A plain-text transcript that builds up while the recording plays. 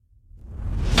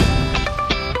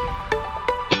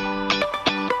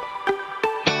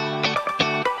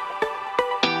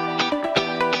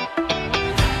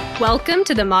Welcome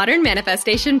to the Modern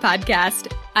Manifestation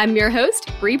Podcast. I'm your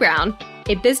host, Bree Brown,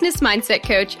 a business mindset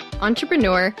coach,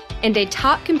 entrepreneur, and a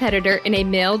top competitor in a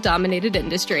male-dominated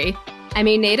industry. I'm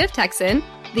a native Texan,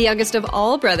 the youngest of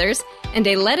all brothers, and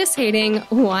a lettuce-hating,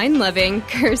 wine-loving,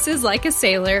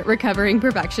 curses-like-a-sailor recovering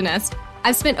perfectionist.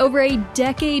 I've spent over a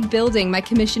decade building my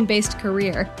commission-based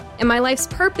career, and my life's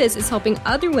purpose is helping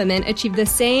other women achieve the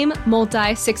same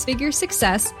multi-six-figure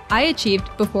success I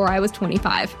achieved before I was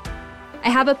 25. I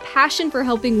have a passion for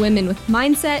helping women with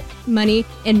mindset, money,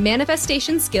 and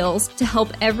manifestation skills to help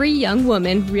every young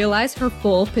woman realize her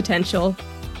full potential.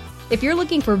 If you're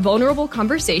looking for vulnerable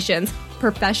conversations,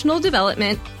 professional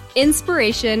development,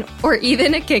 inspiration, or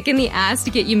even a kick in the ass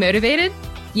to get you motivated,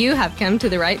 you have come to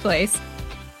the right place.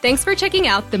 Thanks for checking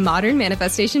out the Modern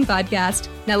Manifestation Podcast.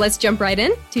 Now let's jump right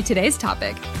in to today's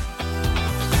topic.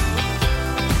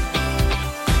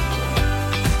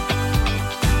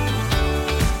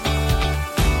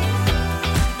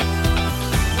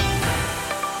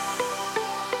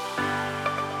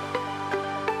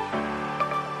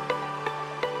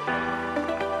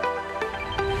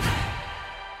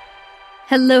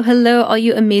 Hello, all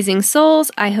you amazing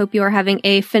souls. I hope you are having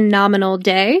a phenomenal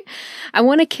day. I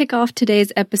want to kick off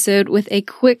today's episode with a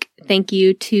quick thank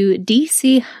you to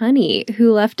DC Honey,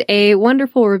 who left a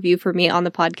wonderful review for me on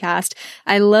the podcast.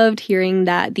 I loved hearing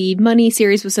that the money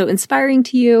series was so inspiring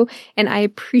to you, and I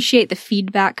appreciate the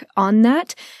feedback on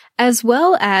that. As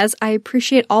well as I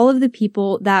appreciate all of the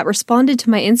people that responded to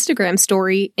my Instagram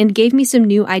story and gave me some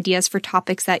new ideas for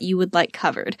topics that you would like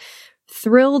covered.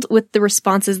 Thrilled with the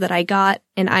responses that I got,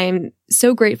 and I am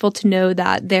so grateful to know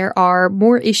that there are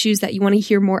more issues that you want to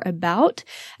hear more about,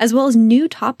 as well as new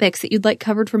topics that you'd like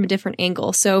covered from a different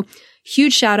angle. So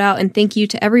huge shout out and thank you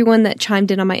to everyone that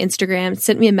chimed in on my Instagram,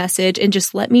 sent me a message, and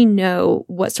just let me know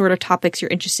what sort of topics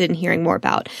you're interested in hearing more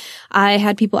about. I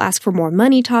had people ask for more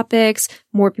money topics.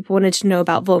 More people wanted to know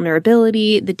about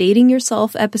vulnerability. The dating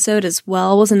yourself episode as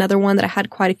well was another one that I had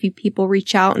quite a few people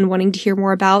reach out and wanting to hear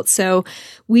more about. So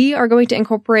we are going to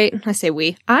incorporate,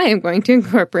 I am going to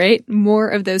incorporate more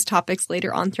of those topics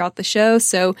later on throughout the show.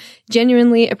 So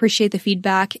genuinely appreciate the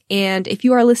feedback. And if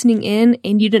you are listening in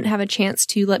and you didn't have a chance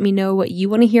to let me know what you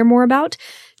want to hear more about,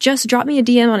 just drop me a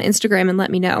DM on Instagram and let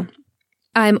me know.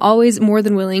 I'm always more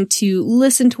than willing to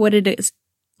listen to what it is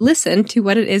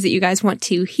that you guys want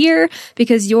to hear,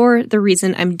 because you're the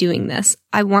reason I'm doing this.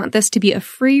 I want this to be a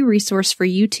free resource for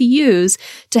you to use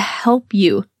to help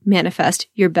you manifest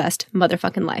your best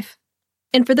motherfucking life.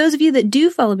 And for those of you that do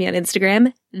follow me on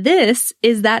Instagram, this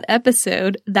is that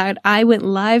episode that I went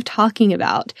live talking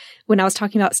about when I was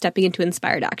talking about stepping into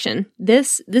inspired action.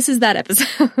 This is that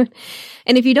episode.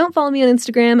 And if you don't follow me on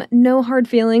Instagram, no hard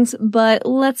feelings, but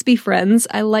let's be friends.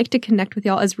 I like to connect with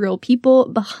y'all as real people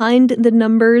behind the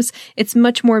numbers. It's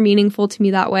much more meaningful to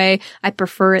me that way. I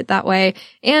prefer it that way.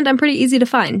 And I'm pretty easy to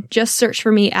find. Just search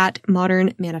for me at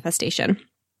Modern Manifestation.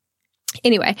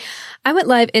 Anyway, I went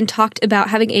live and talked about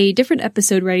having a different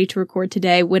episode ready to record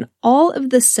today when all of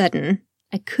the sudden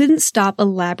I couldn't stop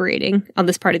elaborating on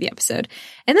this part of the episode.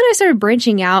 And then I started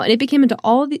branching out and it became into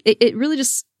it really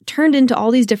just turned into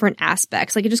all these different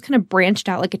aspects. Like it just kind of branched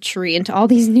out like a tree into all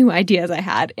these new ideas I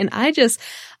had. And I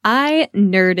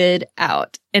nerded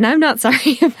out, and I'm not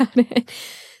sorry about it.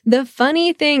 The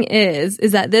funny thing is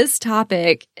that this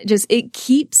topic it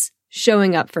keeps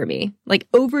showing up for me like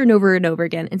over and over and over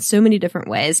again in so many different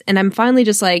ways. And I'm finally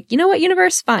just like, you know what,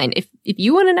 universe, fine. If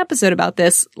you want an episode about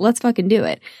this, let's fucking do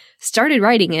it. Started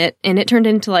writing it and it turned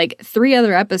into like 3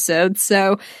 other episodes.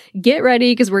 So get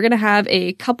ready because we're going to have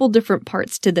a couple different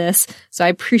parts to this. So I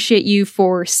appreciate you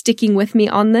for sticking with me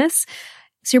on this.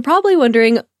 So you're probably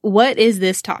wondering, what is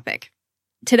this topic?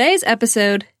 Today's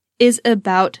episode is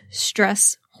about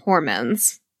stress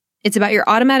hormones. It's about your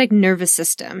automatic nervous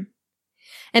system.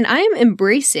 And I am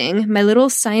embracing my little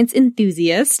science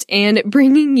enthusiast and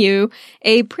bringing you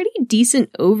a pretty decent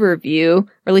overview, or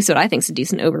at least what I think is a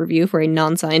decent overview for a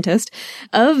non-scientist,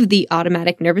 of the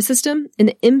automatic nervous system and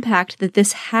the impact that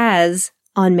this has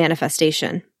on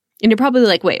manifestation. And you're probably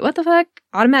like, wait, what the fuck?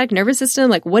 Automatic nervous system?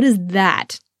 Like, what does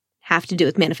that have to do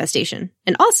with manifestation?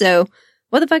 And also,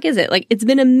 what the fuck is it? Like, it's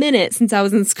been a minute since I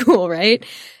was in school, right?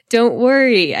 Don't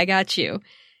worry, I got you.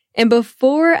 And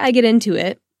before I get into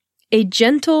it, a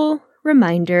gentle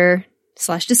reminder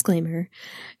 / disclaimer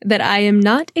that I am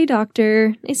not a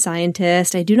doctor, a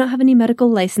scientist. I do not have any medical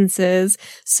licenses.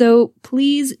 So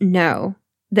please know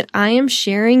that I am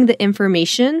sharing the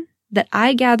information that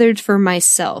I gathered for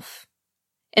myself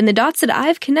and the dots that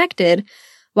I've connected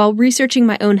while researching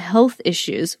my own health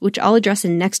issues, which I'll address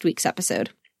in next week's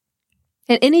episode.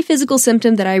 And any physical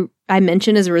symptom that I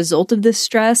mention as a result of this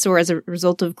stress or as a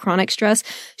result of chronic stress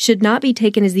should not be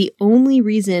taken as the only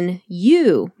reason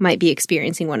you might be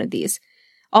experiencing one of these.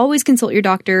 Always consult your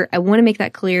doctor. I want to make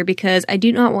that clear because I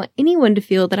do not want anyone to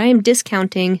feel that I am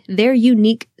discounting their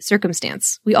unique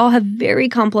circumstance. We all have very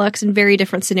complex and very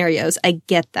different scenarios. I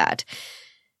get that.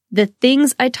 The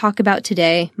things I talk about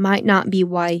today might not be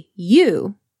why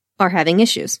you are having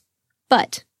issues,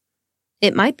 but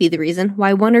it might be the reason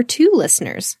why one or two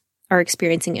listeners are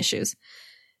experiencing issues.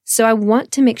 So I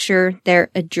want to make sure they're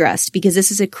addressed because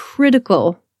this is a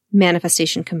critical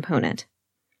manifestation component.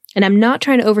 And I'm not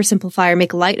trying to oversimplify or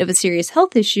make light of a serious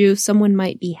health issue someone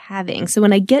might be having. So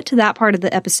when I get to that part of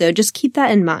the episode, just keep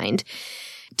that in mind.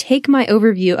 Take my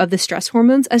overview of the stress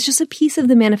hormones as just a piece of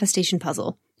the manifestation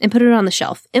puzzle and put it on the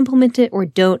shelf. Implement it or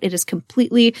don't. It is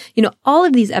completely, all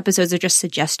of these episodes are just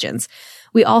suggestions.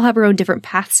 We all have our own different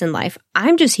paths in life.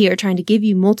 I'm just here trying to give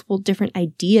you multiple different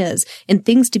ideas and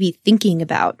things to be thinking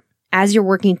about as you're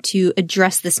working to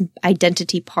address this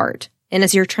identity part and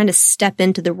as you're trying to step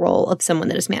into the role of someone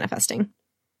that is manifesting.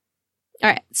 All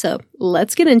right, so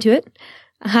let's get into it.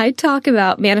 I talk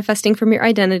about manifesting from your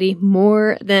identity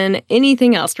more than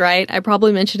anything else, right? I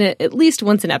probably mention it at least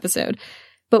once an episode.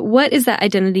 But what is that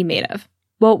identity made of?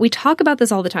 Well, we talk about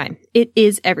this all the time. It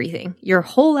is everything. Your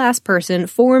whole ass person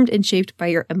formed and shaped by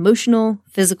your emotional,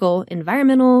 physical,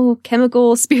 environmental,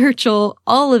 chemical, spiritual,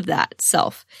 all of that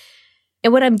self.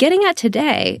 And what I'm getting at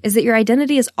today is that your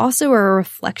identity is also a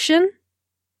reflection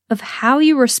of how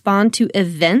you respond to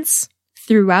events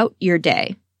throughout your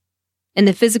day and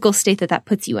the physical state that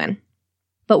puts you in.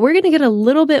 But we're going to get a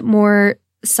little bit more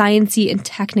sciencey and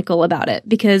technical about it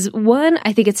because one,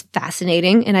 I think it's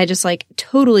fascinating and I just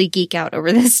totally geek out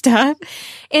over this stuff.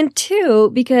 And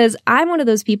two, because I'm one of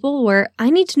those people where I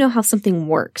need to know how something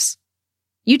works.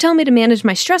 You tell me to manage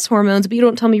my stress hormones, but you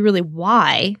don't tell me really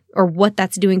why or what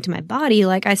that's doing to my body.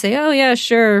 I say, oh yeah,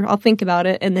 sure, I'll think about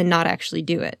it and then not actually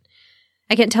do it.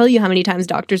 I can't tell you how many times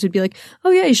doctors would be like, oh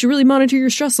yeah, you should really monitor your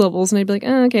stress levels. And I'd be like,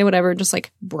 oh, okay, whatever. Just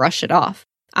brush it off.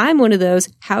 I'm one of those,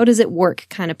 how does it work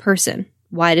kind of person.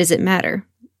 Why does it matter?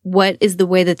 What is the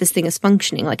way that this thing is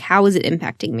functioning? How is it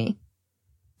impacting me?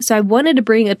 So I wanted to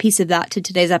bring a piece of that to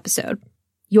today's episode.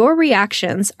 Your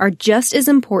reactions are just as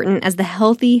important as the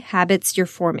healthy habits you're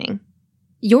forming.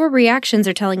 Your reactions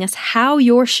are telling us how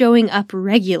you're showing up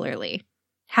regularly,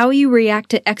 how you react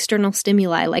to external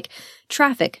stimuli like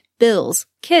traffic, bills,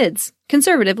 kids,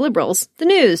 conservative liberals, the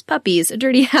news, puppies, a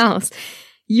dirty house.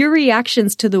 Your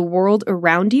reactions to the world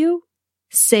around you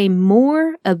say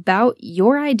more about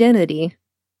your identity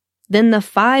than the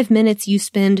 5 minutes you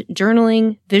spend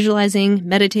journaling, visualizing,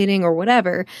 meditating, or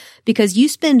whatever, because you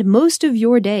spend most of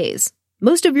your days,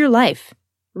 most of your life,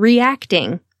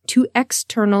 reacting to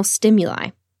external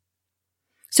stimuli.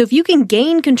 So if you can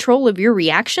gain control of your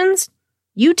reactions,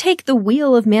 you take the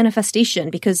wheel of manifestation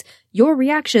because your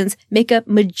reactions make up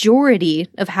majority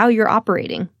of how you're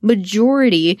operating,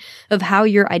 majority of how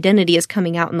your identity is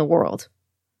coming out in the world.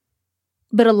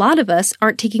 But a lot of us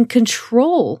aren't taking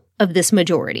control of this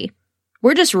majority.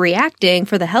 We're just reacting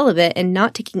for the hell of it and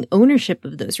not taking ownership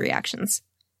of those reactions.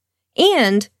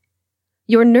 And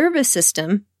your nervous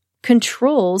system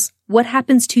controls what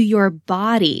happens to your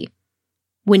body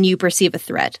when you perceive a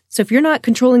threat. So if you're not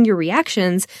controlling your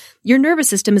reactions, your nervous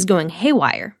system is going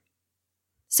haywire.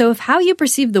 So if how you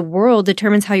perceive the world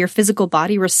determines how your physical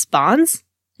body responds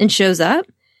and shows up,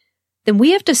 then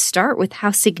we have to start with how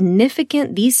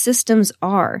significant these systems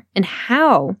are and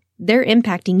how they're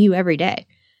impacting you every day.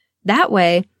 That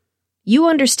way, you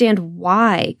understand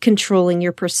why controlling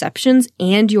your perceptions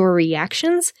and your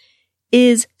reactions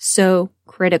is so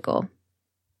critical.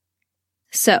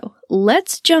 So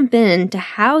let's jump into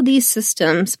how these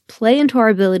systems play into our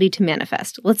ability to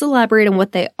manifest. Let's elaborate on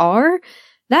what they are.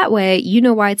 That way, you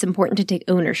know why it's important to take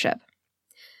ownership.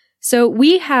 So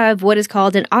we have what is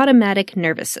called an automatic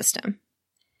nervous system.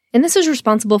 And this is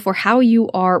responsible for how you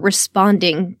are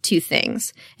responding to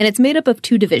things. And it's made up of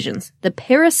two divisions, the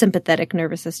parasympathetic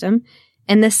nervous system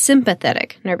and the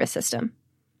sympathetic nervous system.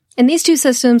 And these two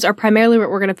systems are primarily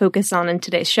what we're going to focus on in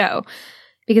today's show,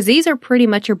 because these are pretty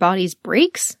much your body's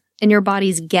brakes and your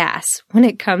body's gas when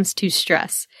it comes to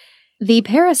stress. The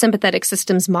parasympathetic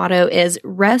system's motto is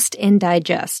rest and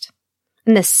digest.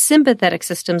 And the sympathetic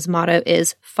system's motto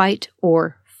is fight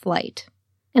or flight.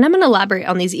 And I'm going to elaborate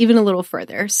on these even a little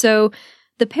further. So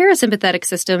the parasympathetic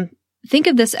system, think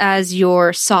of this as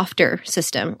your softer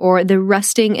system or the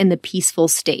resting and the peaceful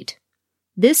state.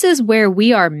 This is where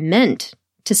we are meant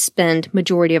to spend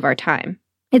majority of our time.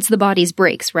 It's the body's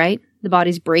brakes, right? The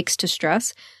body's brakes to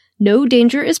stress. No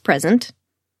danger is present.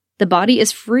 The body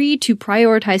is free to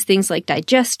prioritize things like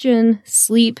digestion,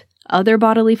 sleep, other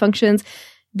bodily functions.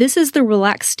 This is the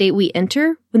relaxed state we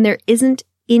enter when there isn't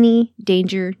any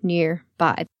danger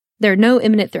nearby. There are no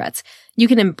imminent threats. You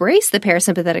can embrace the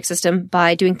parasympathetic system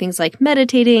by doing things like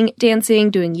meditating, dancing,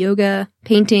 doing yoga,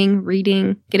 painting,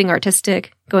 reading, getting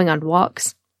artistic, going on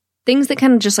walks. Things that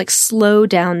kind of just like slow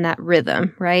down that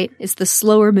rhythm, right? It's the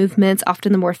slower movements,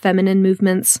 often the more feminine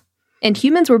movements. And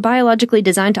humans were biologically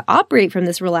designed to operate from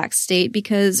this relaxed state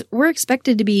because we're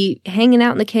expected to be hanging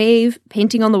out in the cave,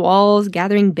 painting on the walls,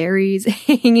 gathering berries,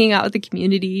 hanging out with the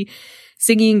community,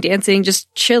 singing, dancing,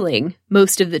 just chilling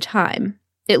most of the time,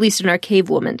 at least in our cave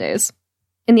woman days.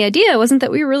 And the idea wasn't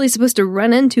that we were really supposed to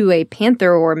run into a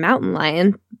panther or a mountain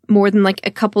lion more than like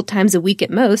a couple times a week at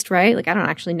most, right? Like, I don't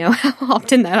actually know how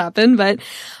often that happened, but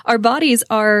our bodies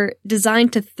are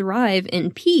designed to thrive in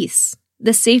peace,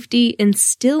 the safety and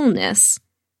stillness.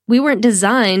 We weren't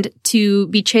designed to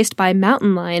be chased by a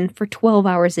mountain lion for 12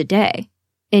 hours a day.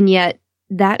 And yet,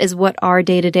 that is what our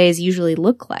day-to-days usually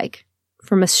look like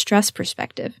from a stress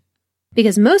perspective.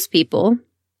 Because most people,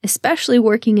 especially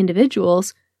working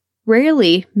individuals,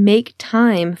 rarely make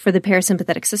time for the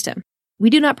parasympathetic system. We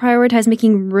do not prioritize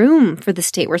making room for the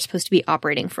state we're supposed to be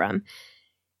operating from.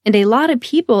 And a lot of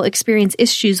people experience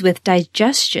issues with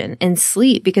digestion and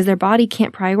sleep because their body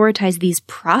can't prioritize these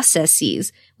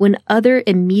processes when other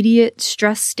immediate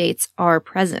stress states are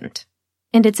present.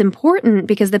 And it's important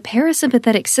because the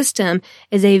parasympathetic system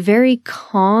is a very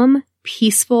calm,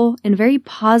 peaceful, and very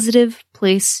positive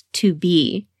place to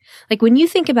be. Like when you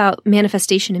think about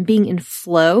manifestation and being in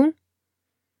flow,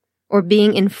 or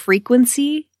being in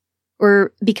frequency,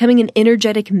 or becoming an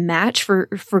energetic match for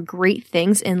great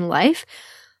things in life,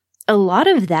 a lot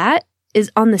of that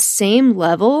is on the same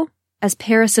level as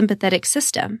parasympathetic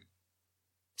system.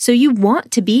 So you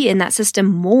want to be in that system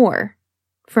more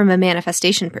from a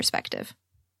manifestation perspective.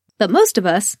 But most of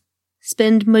us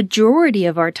spend majority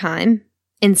of our time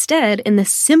instead in the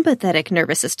sympathetic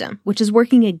nervous system, which is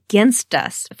working against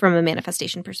us from a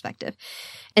manifestation perspective.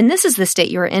 And this is the state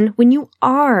you're in when you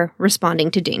are responding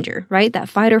to danger, right? That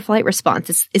fight or flight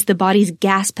response is the body's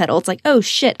gas pedal. It's like, oh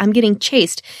shit, I'm getting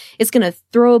chased. It's going to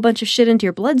throw a bunch of shit into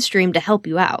your bloodstream to help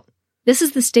you out. This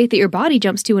is the state that your body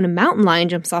jumps to when a mountain lion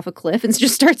jumps off a cliff and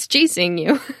just starts chasing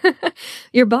you.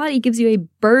 Your body gives you a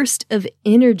burst of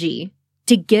energy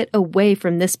to get away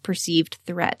from this perceived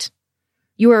threat.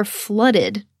 You are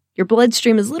flooded. Your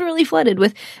bloodstream is literally flooded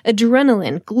with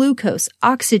adrenaline, glucose,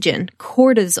 oxygen,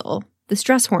 cortisol, the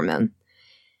stress hormone.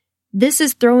 This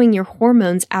is throwing your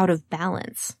hormones out of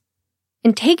balance.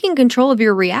 And taking control of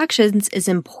your reactions is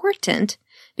important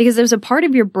because there's a part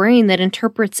of your brain that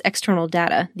interprets external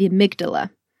data, the amygdala.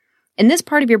 And this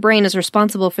part of your brain is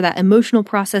responsible for that emotional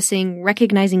processing,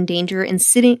 recognizing danger, and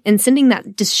sending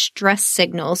that distress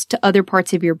signals to other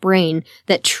parts of your brain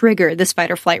that trigger this fight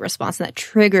or flight response and that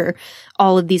trigger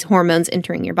all of these hormones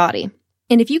entering your body.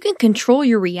 And if you can control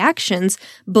your reactions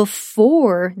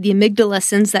before the amygdala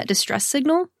sends that distress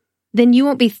signal, then you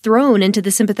won't be thrown into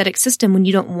the sympathetic system when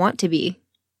you don't want to be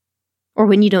or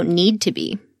when you don't need to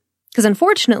be. Because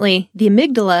unfortunately, the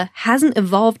amygdala hasn't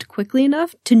evolved quickly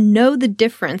enough to know the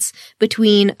difference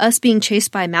between us being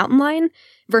chased by a mountain lion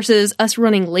versus us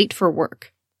running late for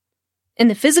work. And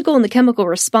the physical and the chemical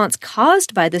response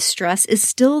caused by this stress is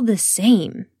still the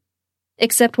same.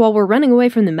 Except while we're running away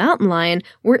from the mountain lion,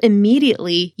 we're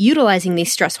immediately utilizing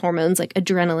these stress hormones like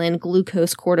adrenaline,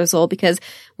 glucose, cortisol, because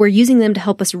we're using them to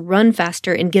help us run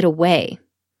faster and get away.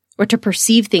 Or to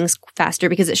perceive things faster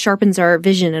because it sharpens our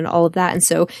vision and all of that. And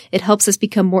so it helps us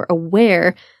become more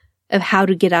aware of how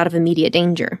to get out of immediate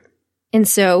danger. And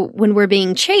so when we're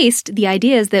being chased, the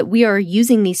idea is that we are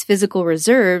using these physical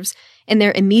reserves and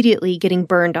they're immediately getting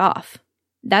burned off.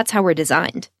 That's how we're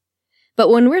designed. But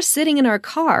when we're sitting in our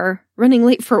car, running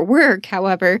late for work,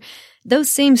 however,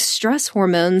 those same stress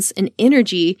hormones and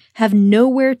energy have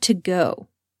nowhere to go.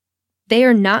 They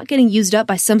are not getting used up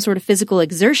by some sort of physical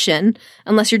exertion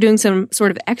unless you're doing some sort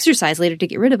of exercise later to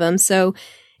get rid of them. So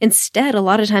instead, a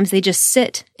lot of times they just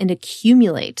sit and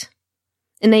accumulate.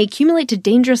 And they accumulate to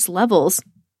dangerous levels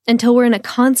until we're in a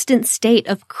constant state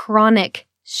of chronic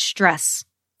stress.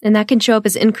 And that can show up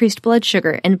as increased blood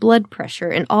sugar and blood pressure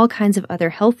and all kinds of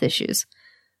other health issues.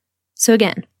 So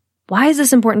again, why is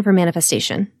this important for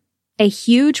manifestation? A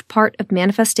huge part of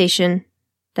manifestation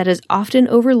that is often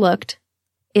overlooked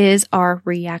is our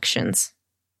reactions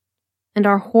and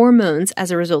our hormones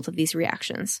as a result of these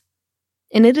reactions.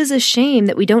 And it is a shame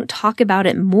that we don't talk about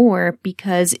it more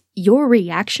because your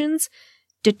reactions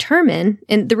determine,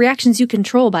 and the reactions you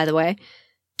control, by the way,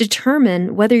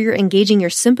 determine whether you're engaging your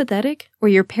sympathetic or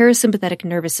your parasympathetic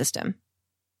nervous system.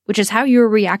 which is how you're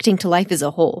reacting to life as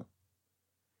a whole.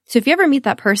 So if you ever meet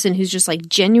that person who's just like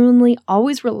genuinely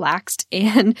always relaxed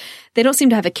and they don't seem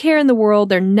to have a care in the world,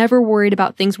 they're never worried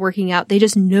about things working out, they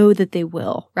just know that they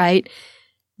will, right?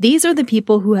 These are the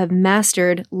people who have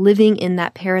mastered living in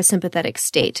that parasympathetic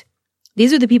state.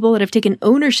 These are the people that have taken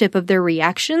ownership of their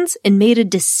reactions and made a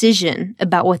decision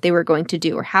about what they were going to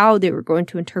do or how they were going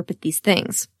to interpret these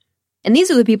things. And these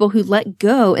are the people who let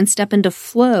go and step into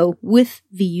flow with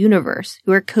the universe,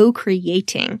 who are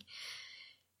co-creating.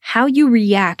 How you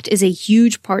react is a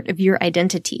huge part of your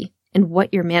identity and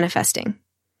what you're manifesting.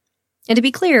 And to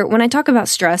be clear, when I talk about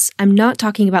stress, I'm not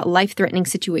talking about life-threatening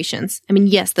situations. I mean,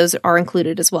 yes, those are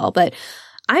included as well, but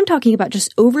I'm talking about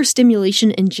just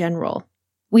overstimulation in general.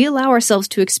 We allow ourselves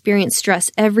to experience stress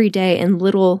every day in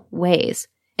little ways,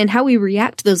 and how we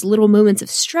react to those little moments of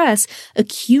stress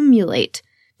accumulate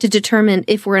to determine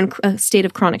if we're in a state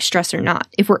of chronic stress or not,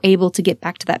 if we're able to get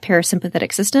back to that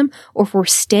parasympathetic system, or if we're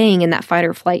staying in that fight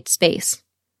or flight space.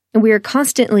 And we are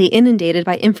constantly inundated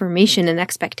by information and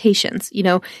expectations,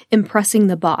 impressing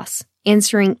the boss,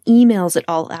 answering emails at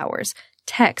all hours,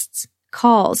 texts,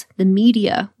 calls, the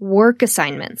media, work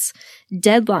assignments,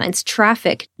 deadlines,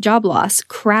 traffic, job loss,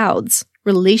 crowds,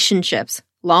 relationships,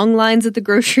 long lines at the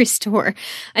grocery store.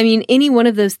 I mean, any one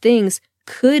of those things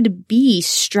could be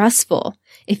stressful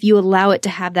if you allow it to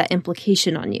have that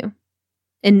implication on you.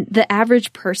 And the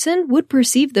average person would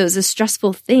perceive those as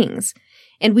stressful things.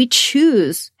 And we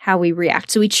choose how we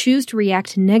react. So we choose to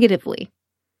react negatively.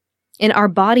 And our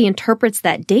body interprets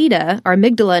that data, our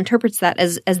amygdala interprets that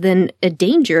as then a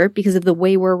danger because of the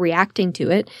way we're reacting to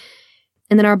it.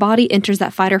 And then our body enters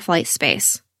that fight or flight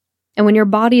space. And when your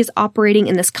body is operating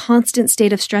in this constant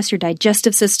state of stress, your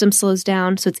digestive system slows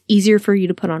down, so it's easier for you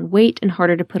to put on weight and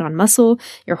harder to put on muscle.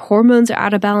 Your hormones are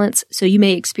out of balance, so you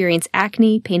may experience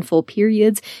acne, painful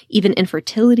periods, even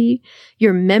infertility.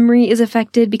 Your memory is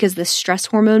affected because the stress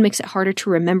hormone makes it harder to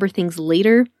remember things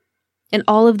later. And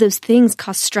all of those things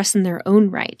cause stress in their own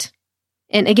right.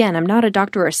 And again, I'm not a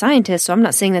doctor or a scientist, so I'm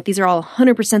not saying that these are all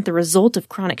 100% the result of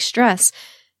chronic stress.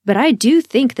 But I do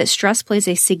think that stress plays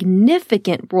a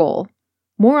significant role,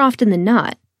 more often than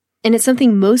not, and it's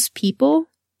something most people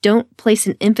don't place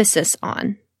an emphasis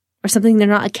on, or something they're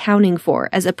not accounting for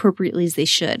as appropriately as they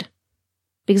should.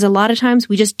 Because a lot of times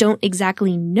we just don't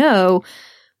exactly know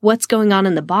what's going on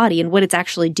in the body and what it's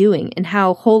actually doing and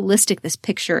how holistic this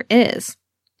picture is.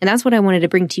 And that's what I wanted to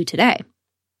bring to you today.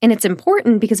 And it's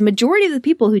important because majority of the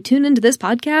people who tune into this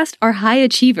podcast are high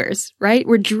achievers, right?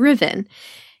 We're driven.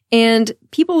 And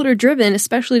people that are driven,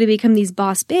 especially to become these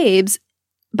boss babes,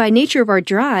 by nature of our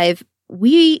drive,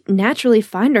 we naturally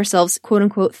find ourselves, quote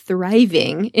unquote,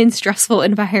 thriving in stressful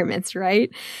environments, right?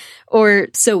 Or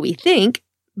so we think,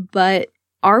 but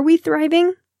are we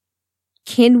thriving?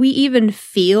 Can we even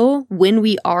feel when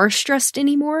we are stressed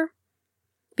anymore?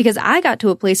 Because I got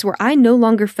to a place where I no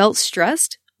longer felt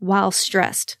stressed while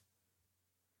stressed.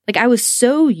 Like I was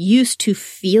so used to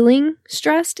feeling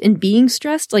stressed and being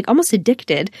stressed, like almost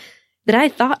addicted, that I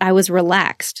thought I was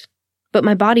relaxed, but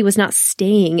my body was not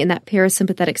staying in that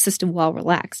parasympathetic system while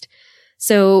relaxed.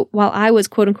 So while I was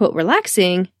quote unquote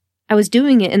relaxing, I was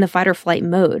doing it in the fight or flight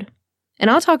mode. And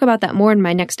I'll talk about that more in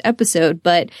my next episode,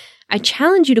 but I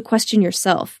challenge you to question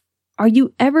yourself. Are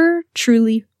you ever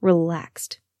truly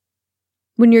relaxed?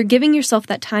 When you're giving yourself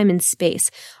that time and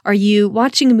space, are you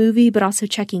watching a movie but also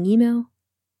checking email?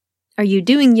 Are you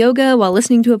doing yoga while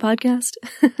listening to a podcast?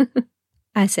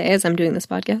 I say as I'm doing this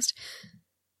podcast.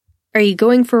 Are you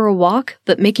going for a walk,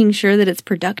 but making sure that it's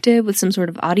productive with some sort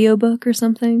of audiobook or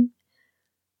something?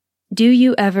 Do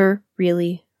you ever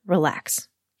really relax?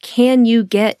 Can you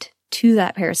get to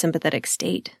that parasympathetic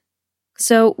state?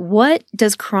 So what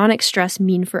does chronic stress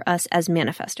mean for us as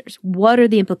manifestors? What are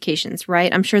the implications,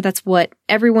 right? I'm sure that's what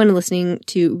everyone listening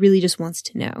to really just wants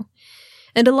to know.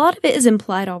 And a lot of it is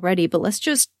implied already, but let's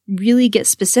just really get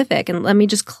specific and let me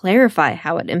just clarify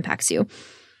how it impacts you.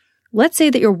 Let's say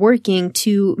that you're working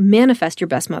to manifest your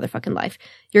best motherfucking life.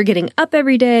 You're getting up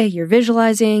every day, you're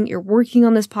visualizing, you're working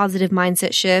on this positive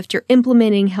mindset shift, you're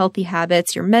implementing healthy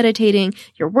habits, you're meditating,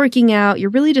 you're working out, you're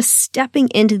really just stepping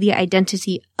into the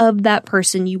identity of that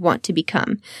person you want to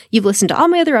become. You've listened to all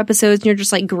my other episodes and you're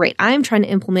just like, great, I'm trying to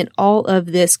implement all of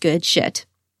this good shit.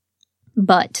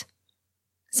 But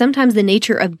sometimes the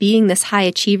nature of being this high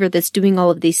achiever that's doing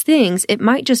all of these things, it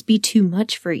might just be too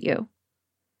much for you.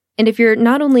 And if you're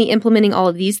not only implementing all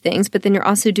of these things, but then you're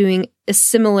also doing a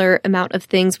similar amount of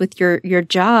things with your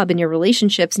job and your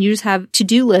relationships, and you just have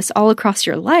to-do lists all across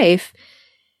your life,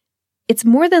 it's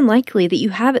more than likely that you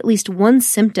have at least one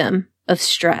symptom of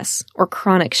stress or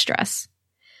chronic stress.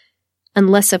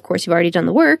 Unless, of course, you've already done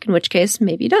the work, in which case,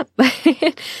 maybe you don't.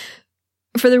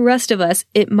 For the rest of us,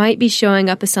 it might be showing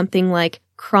up as something like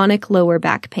chronic lower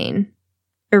back pain,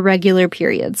 irregular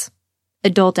periods,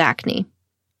 adult acne.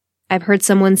 I've heard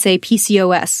someone say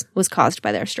PCOS was caused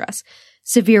by their stress,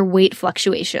 severe weight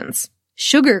fluctuations,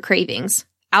 sugar cravings,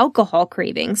 alcohol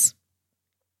cravings.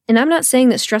 And I'm not saying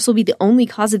that stress will be the only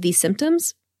cause of these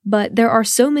symptoms, but there are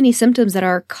so many symptoms that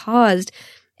are caused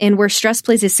and where stress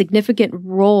plays a significant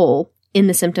role in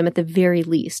the symptom at the very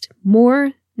least,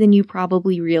 more than you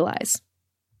probably realize.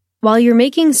 While you're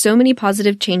making so many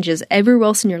positive changes everywhere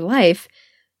else in your life,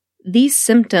 these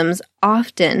symptoms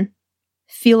often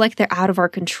feel like they're out of our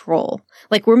control.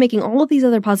 Like we're making all of these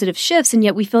other positive shifts, and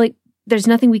yet we feel like there's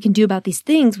nothing we can do about these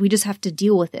things. We just have to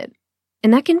deal with it.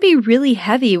 And that can be really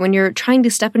heavy when you're trying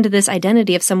to step into this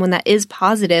identity of someone that is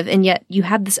positive, and yet you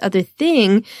have this other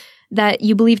thing that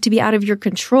you believe to be out of your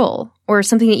control, or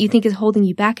something that you think is holding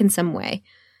you back in some way.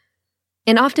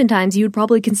 And oftentimes you would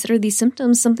probably consider these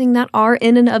symptoms something that are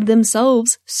in and of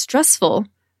themselves stressful,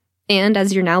 and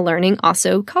as you're now learning,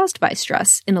 also caused by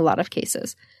stress in a lot of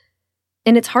cases.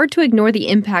 And it's hard to ignore the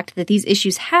impact that these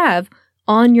issues have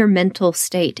on your mental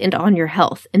state and on your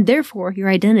health, and therefore your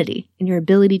identity and your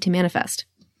ability to manifest.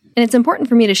 And it's important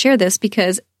for me to share this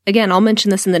because, again, I'll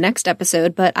mention this in the next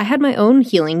episode, but I had my own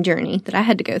healing journey that I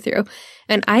had to go through,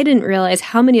 and I didn't realize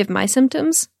how many of my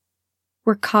symptoms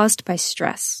were caused by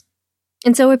stress.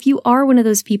 And so if you are one of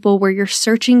those people where you're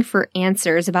searching for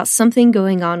answers about something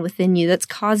going on within you that's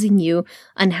causing you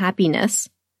unhappiness,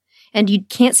 and you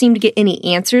can't seem to get any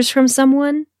answers from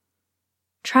someone,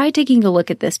 try taking a look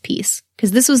at this piece,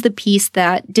 because this was the piece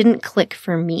that didn't click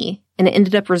for me, and it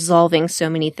ended up resolving so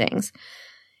many things.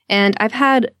 And I've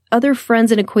had other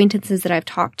friends and acquaintances that I've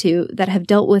talked to that have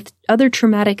dealt with other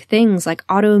traumatic things like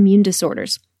autoimmune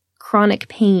disorders, chronic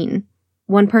pain,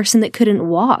 one person that couldn't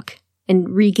walk and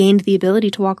regained the ability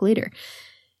to walk later,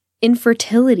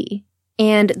 infertility.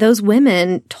 And those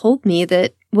women told me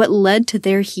that what led to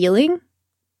their healing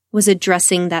was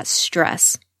addressing that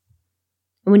stress.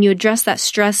 And when you address that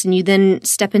stress and you then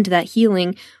step into that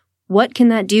healing, what can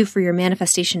that do for your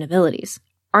manifestation abilities?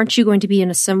 Aren't you going to be in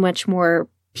a so much more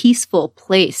peaceful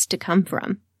place to come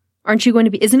from?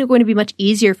 Isn't it going to be much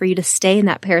easier for you to stay in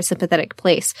that parasympathetic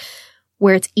place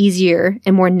where it's easier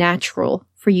and more natural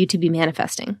for you to be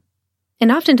manifesting?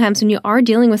 And oftentimes when you are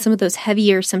dealing with some of those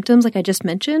heavier symptoms, like I just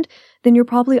mentioned, then you're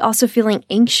probably also feeling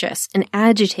anxious and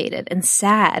agitated and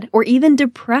sad or even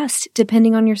depressed,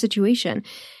 depending on your situation.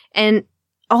 And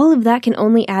all of that can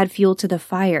only add fuel to the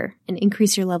fire and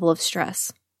increase your level of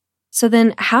stress. So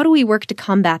then how do we work to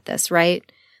combat this, right?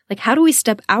 Like, how do we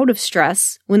step out of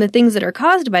stress when the things that are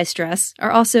caused by stress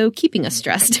are also keeping us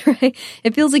stressed, right?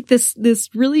 It feels like this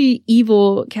really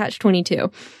evil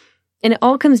catch-22. And it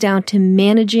all comes down to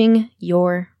managing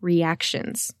your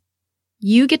reactions.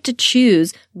 You get to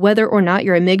choose whether or not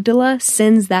your amygdala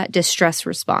sends that distress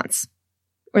response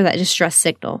or that distress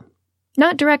signal.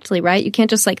 Not directly, right? You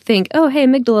can't just think, oh, hey,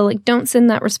 amygdala, don't send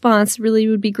that response. Really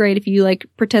would be great if you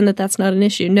pretend that that's not an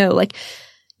issue. No,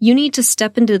 you need to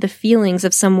step into the feelings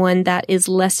of someone that is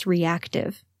less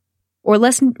reactive, or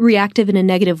less reactive in a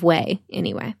negative way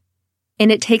anyway.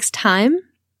 And it takes time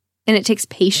and it takes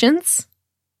patience,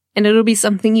 and it'll be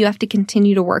something you have to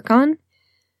continue to work on.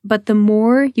 But the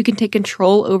more you can take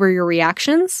control over your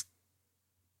reactions,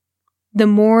 the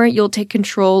more you'll take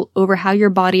control over how your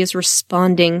body is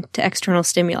responding to external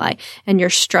stimuli and your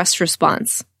stress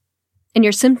response and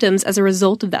your symptoms as a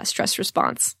result of that stress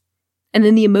response. And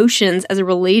then the emotions as it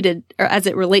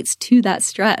relates to that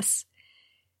stress.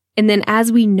 And then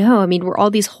as we know, we're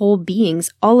all these whole beings,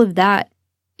 all of that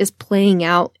is playing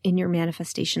out in your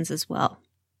manifestations as well.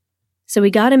 So we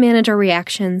got to manage our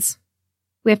reactions.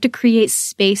 We have to create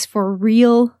space for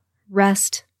real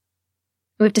rest.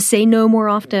 We have to say no more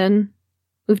often.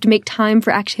 We have to make time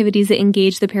for activities that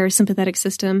engage the parasympathetic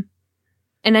system.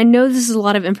 And I know this is a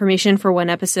lot of information for one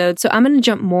episode, so I'm going to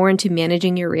jump more into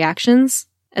managing your reactions,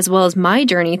 as well as my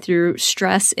journey through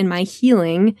stress in my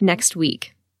healing next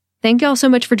week. Thank you all so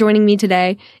much for joining me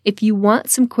today. If you want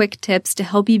some quick tips to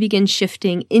help you begin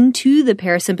shifting into the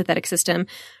parasympathetic system,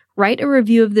 write a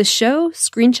review of this show,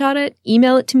 screenshot it,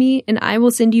 email it to me, and I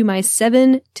will send you my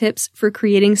 7 tips for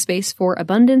creating space for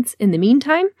abundance in the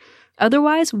meantime.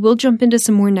 Otherwise, we'll jump into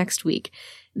some more next week.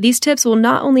 These tips will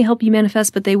not only help you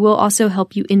manifest, but they will also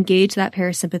help you engage that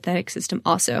parasympathetic system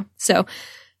also. So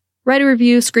write a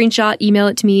review, screenshot, email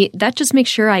it to me. That just makes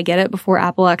sure I get it before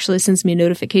Apple actually sends me a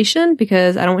notification,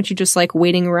 because I don't want you just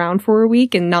waiting around for a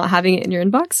week and not having it in your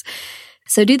inbox.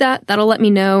 So do that. That'll let me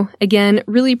know. Again,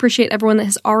 really appreciate everyone that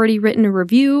has already written a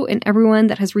review and everyone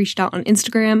that has reached out on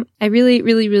Instagram. I really,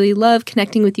 really, really love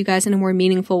connecting with you guys in a more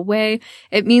meaningful way.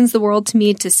 It means the world to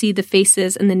me to see the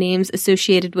faces and the names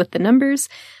associated with the numbers.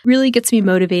 Really gets me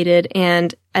motivated,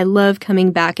 and I love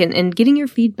coming back and getting your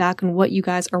feedback on what you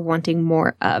guys are wanting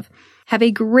more of. Have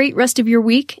a great rest of your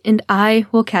week, and I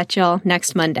will catch y'all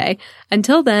next Monday.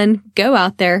 Until then, go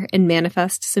out there and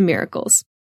manifest some miracles.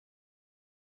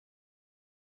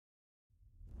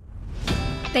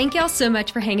 Thank y'all so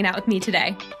much for hanging out with me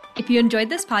today. If you enjoyed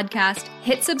this podcast,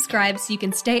 hit subscribe so you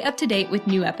can stay up to date with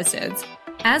new episodes.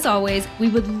 As always, we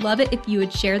would love it if you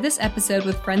would share this episode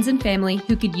with friends and family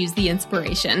who could use the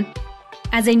inspiration.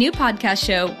 As a new podcast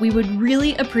show, we would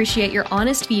really appreciate your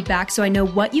honest feedback so I know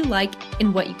what you like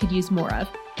and what you could use more of.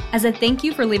 As a thank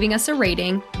you for leaving us a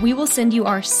rating, we will send you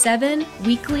our 7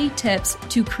 weekly tips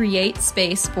to create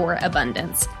space for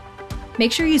abundance.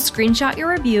 Make sure you screenshot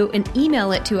your review and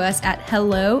email it to us at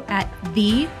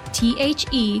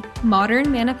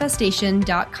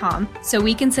hello@themodernmanifestation.com so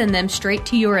we can send them straight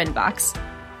to your inbox.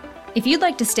 If you'd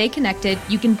like to stay connected,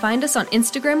 you can find us on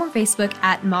Instagram or Facebook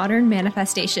at Modern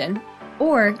Manifestation,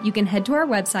 or you can head to our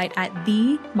website at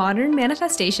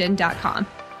themodernmanifestation.com.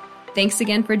 Thanks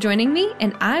again for joining me,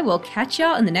 and I will catch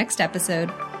y'all in the next episode.